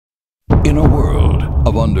In a world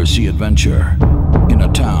of undersea adventure, in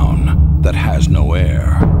a town that has no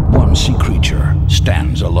air, one sea creature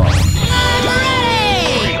stands alone. I'm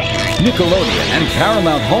ready! Nickelodeon and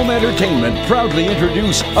Paramount Home Entertainment proudly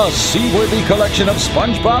introduce a seaworthy collection of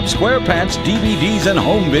SpongeBob SquarePants DVDs and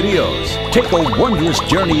home videos. Take a wondrous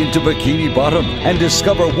journey into Bikini Bottom and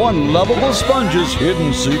discover one lovable sponge's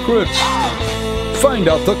hidden secrets. Find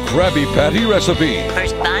out the Krabby Patty recipe.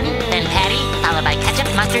 First bun, then patty, followed by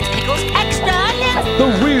ketchup, mustard, pickles, extra onions.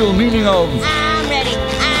 The real meaning of... I'm ready,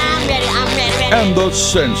 I'm ready, I'm ready. And the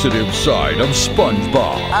sensitive side of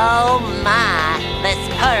SpongeBob. Oh my, this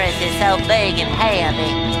purse is so big and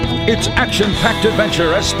heavy. It's action-packed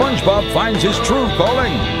adventure as SpongeBob finds his true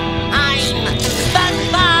calling. I'm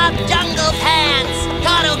SpongeBob Jungle Pants.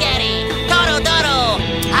 Toto Getty, Toto Dodo.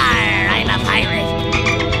 Arr, I'm a pirate.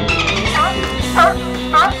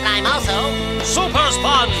 I'm also Super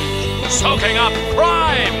Sponge, soaking up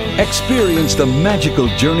crime! Experience the magical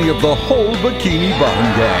journey of the whole Bikini Bottom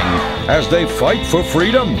gang as they fight for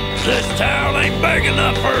freedom. This town ain't big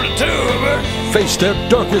enough for the two of us. Face their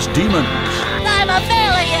darkest demons. I'm a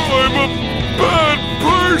villain. I'm a bad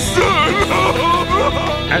person!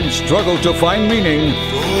 And struggle to find meaning,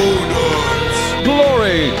 Donuts!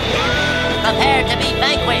 glory, Prepared to be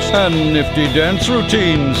vanquished. and nifty dance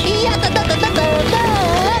routines.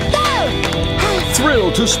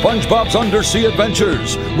 Thrill to SpongeBob's undersea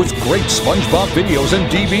adventures with great SpongeBob videos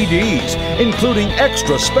and DVDs, including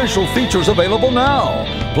extra special features available now.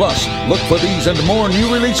 Plus, look for these and more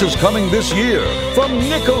new releases coming this year from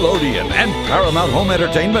Nickelodeon and Paramount Home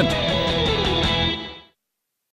Entertainment.